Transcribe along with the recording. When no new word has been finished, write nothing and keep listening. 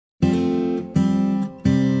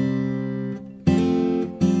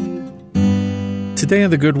Today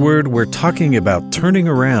on The Good Word, we're talking about turning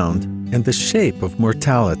around and the shape of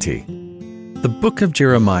mortality. The book of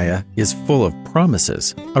Jeremiah is full of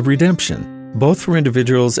promises of redemption, both for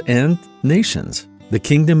individuals and nations. The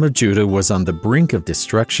kingdom of Judah was on the brink of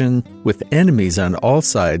destruction, with enemies on all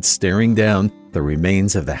sides staring down the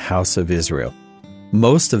remains of the house of Israel.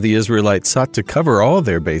 Most of the Israelites sought to cover all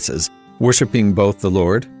their bases, worshiping both the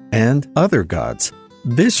Lord and other gods.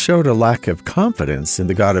 This showed a lack of confidence in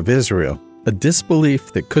the God of Israel, a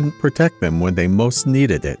disbelief that couldn't protect them when they most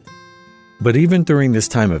needed it. But even during this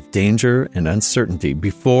time of danger and uncertainty,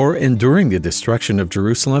 before and during the destruction of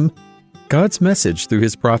Jerusalem, God's message through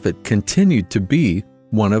his prophet continued to be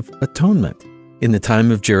one of atonement. In the time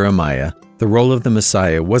of Jeremiah, the role of the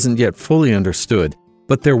Messiah wasn't yet fully understood,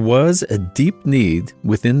 but there was a deep need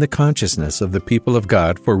within the consciousness of the people of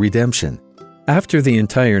God for redemption. After the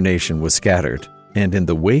entire nation was scattered, and in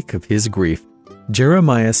the wake of his grief,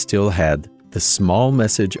 Jeremiah still had the small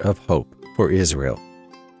message of hope for Israel.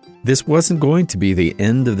 This wasn't going to be the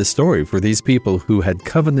end of the story for these people who had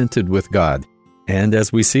covenanted with God. And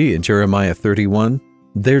as we see in Jeremiah 31,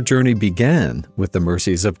 their journey began with the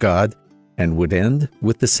mercies of God and would end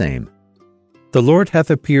with the same. The Lord hath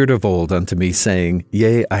appeared of old unto me, saying,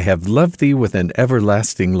 Yea, I have loved thee with an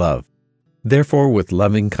everlasting love. Therefore with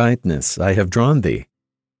loving kindness I have drawn thee.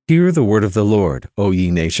 Hear the word of the Lord, O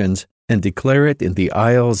ye nations, and declare it in the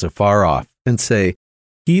isles afar off, and say,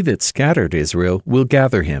 He that scattered Israel will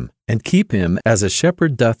gather him, and keep him as a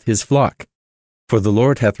shepherd doth his flock. For the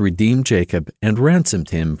Lord hath redeemed Jacob, and ransomed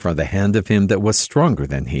him from the hand of him that was stronger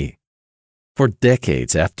than he. For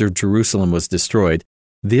decades after Jerusalem was destroyed,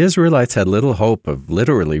 the Israelites had little hope of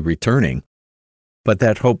literally returning. But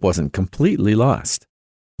that hope wasn't completely lost.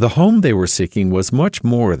 The home they were seeking was much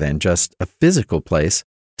more than just a physical place,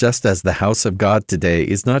 just as the house of God today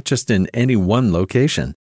is not just in any one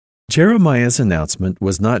location. Jeremiah's announcement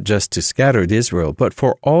was not just to scattered Israel, but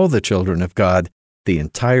for all the children of God, the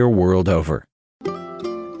entire world over.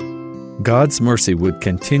 God's mercy would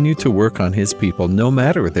continue to work on his people no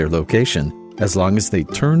matter their location, as long as they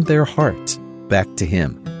turned their hearts back to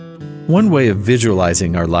him. One way of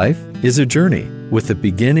visualizing our life is a journey, with a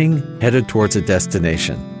beginning headed towards a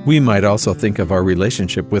destination. We might also think of our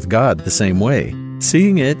relationship with God the same way,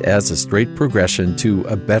 seeing it as a straight progression to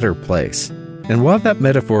a better place. And while that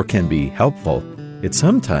metaphor can be helpful, it's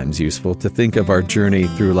sometimes useful to think of our journey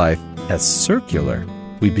through life as circular.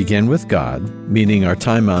 We begin with God, meaning our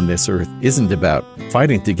time on this earth isn't about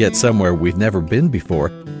fighting to get somewhere we've never been before,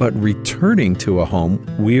 but returning to a home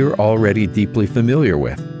we're already deeply familiar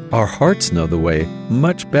with. Our hearts know the way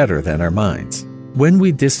much better than our minds. When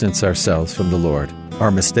we distance ourselves from the Lord,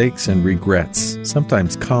 our mistakes and regrets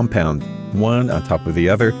sometimes compound one on top of the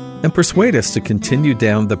other and persuade us to continue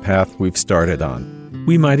down the path we've started on.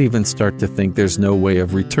 We might even start to think there's no way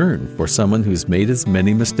of return for someone who's made as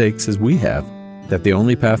many mistakes as we have, that the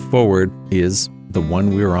only path forward is the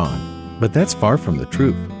one we're on. But that's far from the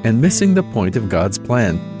truth, and missing the point of God's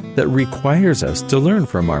plan that requires us to learn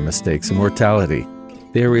from our mistakes and mortality.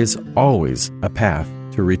 There is always a path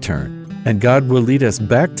to return, and God will lead us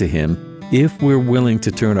back to him if we're willing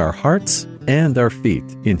to turn our hearts and our feet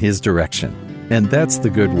in his direction. And that's the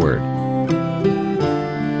good word.